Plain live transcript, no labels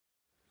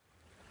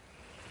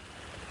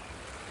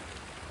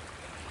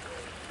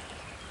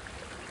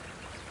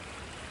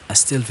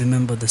still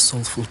remember the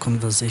soulful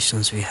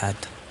conversations we had,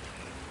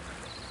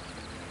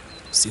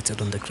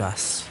 seated on the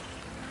grass,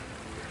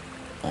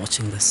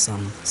 watching the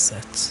sun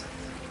set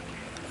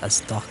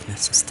as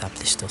darkness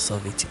established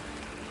authority,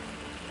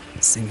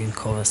 singing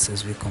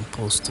choruses we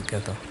composed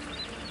together.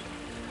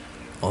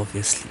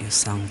 Obviously, you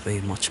sang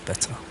very much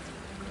better.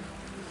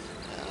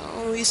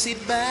 We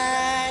sit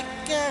back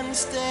and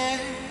stare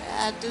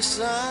at the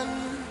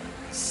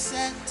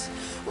sunset,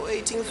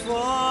 waiting for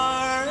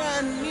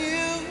a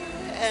new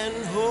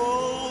and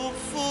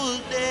hopeful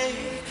day.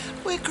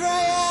 We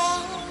cry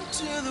out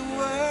to the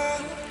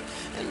world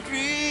and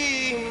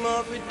dream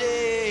of a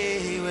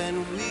day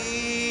when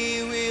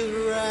we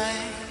will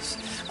rise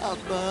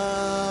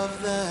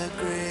above the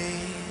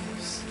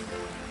graves.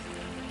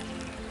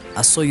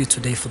 I saw you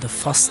today for the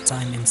first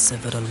time in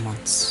several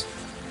months.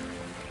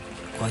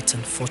 Quite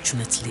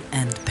unfortunately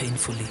and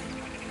painfully,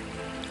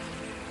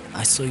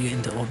 I saw you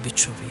in the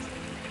obituary.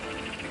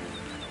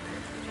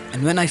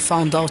 And when I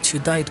found out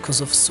you died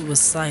because of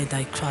suicide,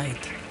 I cried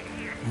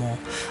more.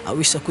 I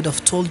wish I could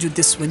have told you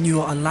this when you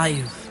were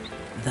alive,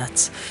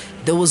 that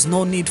there was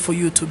no need for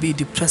you to be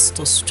depressed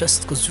or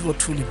stressed because you were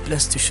truly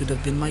blessed. You should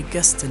have been my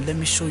guest, and let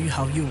me show you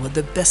how you were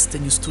the best,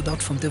 and you stood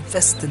out from the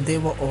rest, and they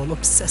were all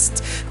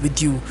obsessed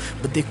with you,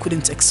 but they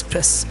couldn't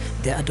express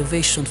their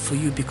adoration for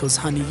you because,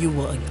 honey, you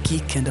were a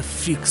geek and a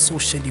freak,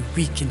 socially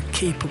weak,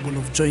 incapable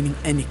of joining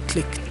any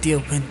clique. Dear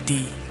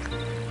Wendy,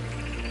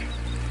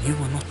 you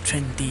were not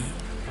trendy,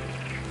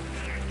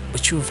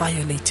 but you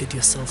violated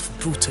yourself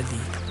brutally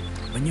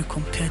when you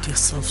compared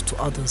yourself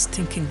to others,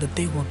 thinking that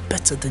they were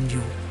better than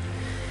you.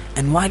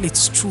 And while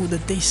it's true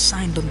that they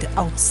shined on the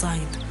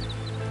outside,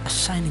 a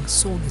shining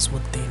soul is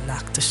what they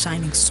lacked. A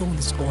shining soul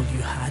is all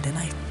you had. And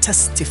I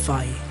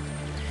testify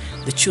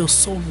that your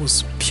soul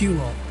was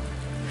pure,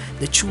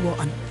 that you were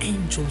an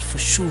angel for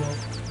sure,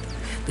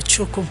 that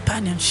your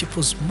companionship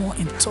was more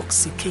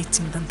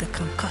intoxicating than the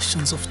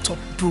concussions of top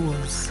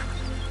brewers,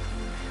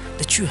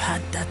 that you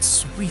had that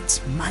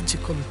sweet,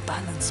 magical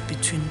balance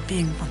between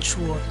being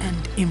mature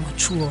and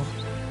immature,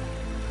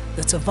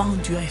 that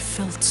around you I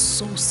felt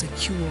so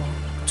secure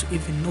to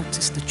even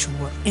notice that you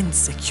were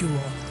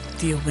insecure.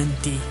 Dear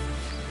Wendy,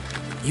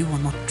 you were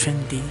not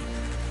trendy.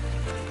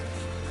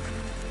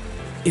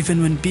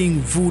 Even when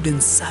being rude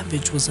and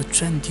savage was a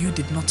trend, you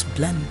did not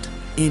blend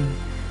in.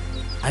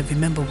 I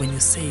remember when you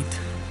said,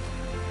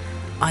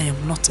 I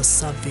am not a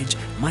savage,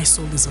 my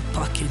soul is a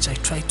package I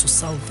try to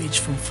salvage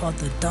from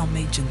further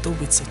damage, and though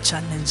it's a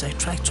challenge I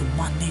try to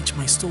manage.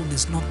 My soul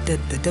is not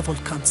dead, the devil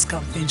can't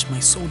scavenge, my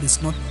soul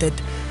is not dead.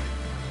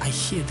 I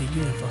hear the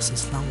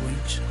universe's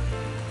language.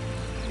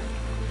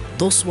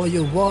 Those were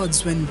your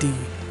words, Wendy.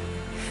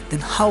 Then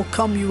how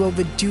come you were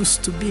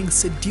reduced to being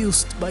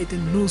seduced by the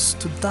noose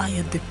to die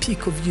at the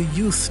peak of your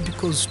youth?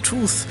 Because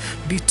truth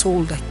be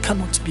told, I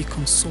cannot be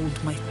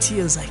consoled. My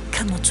tears I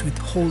cannot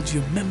withhold.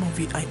 Your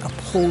memory I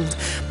uphold,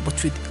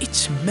 but with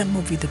each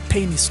memory the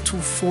pain is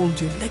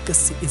twofold. Your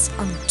legacy is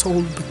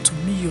untold, but to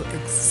me your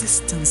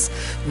existence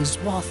was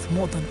worth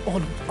more than all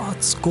of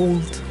earth's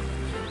gold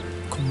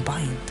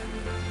combined.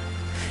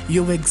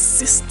 Your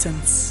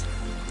existence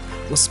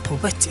was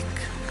poetic.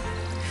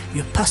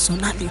 Your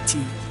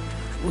personality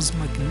was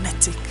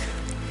magnetic.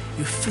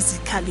 Your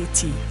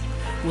physicality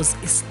was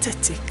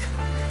aesthetic.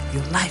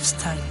 Your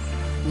lifestyle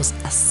was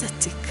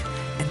ascetic.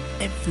 And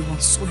everyone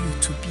saw you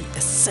to be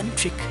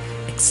eccentric.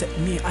 Except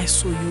me, I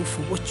saw you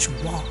for what you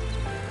were.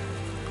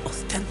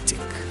 Authentic.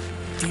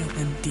 Dear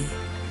Wendy,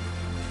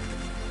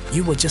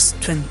 you were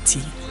just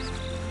 20.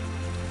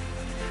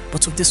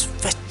 But of this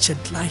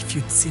wretched life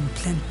you'd seen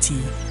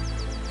plenty.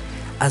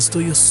 As though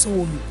your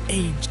soul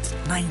aged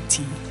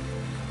 90.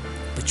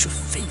 But your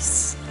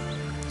face,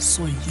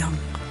 so young,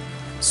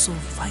 so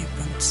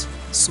vibrant,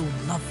 so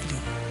lovely.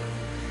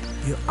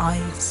 Your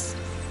eyes,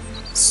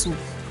 so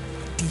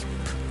deep,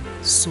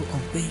 so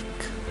awake,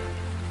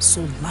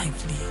 so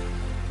lively.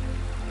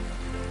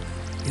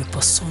 Your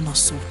persona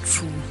so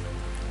true,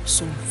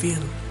 so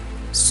real,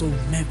 so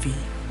merry.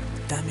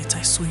 Damn it,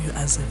 I saw you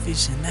as a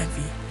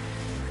visionary.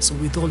 So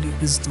with all your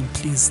wisdom,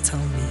 please tell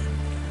me,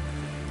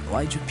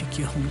 why'd you pick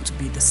your home to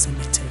be the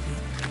cemetery?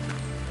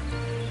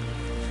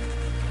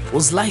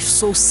 Was life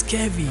so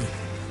scary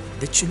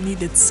that you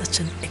needed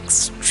such an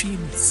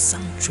extreme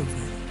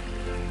sanctuary?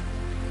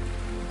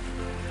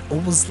 Or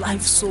was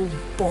life so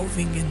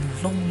boring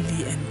and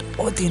lonely and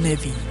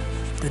ordinary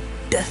that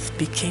death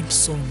became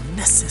so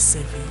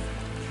necessary?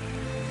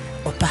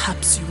 Or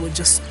perhaps you were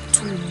just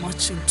too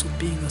much into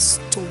being a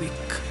stoic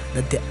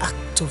that the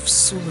act of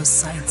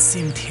suicide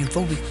seemed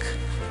heroic?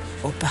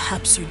 Or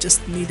perhaps you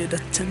just needed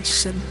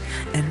attention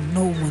and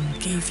no one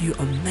gave you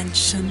a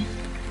mention?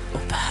 Or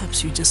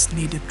perhaps you just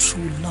needed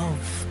true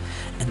love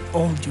and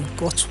all you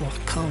got were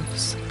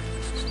curves?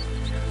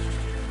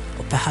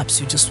 Or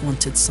perhaps you just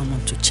wanted someone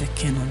to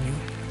check in on you,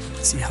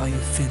 see how you're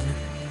feeling.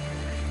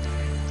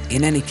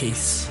 In any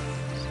case,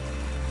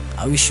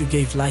 I wish you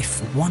gave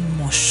life one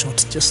more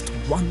shot, just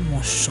one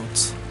more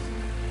shot.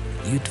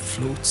 You'd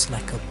float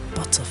like a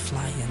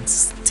butterfly and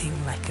sting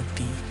like a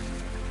bee.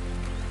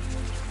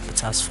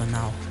 But as for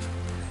now,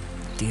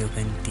 dear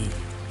Wendy.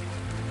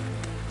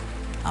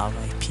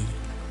 R.I.P.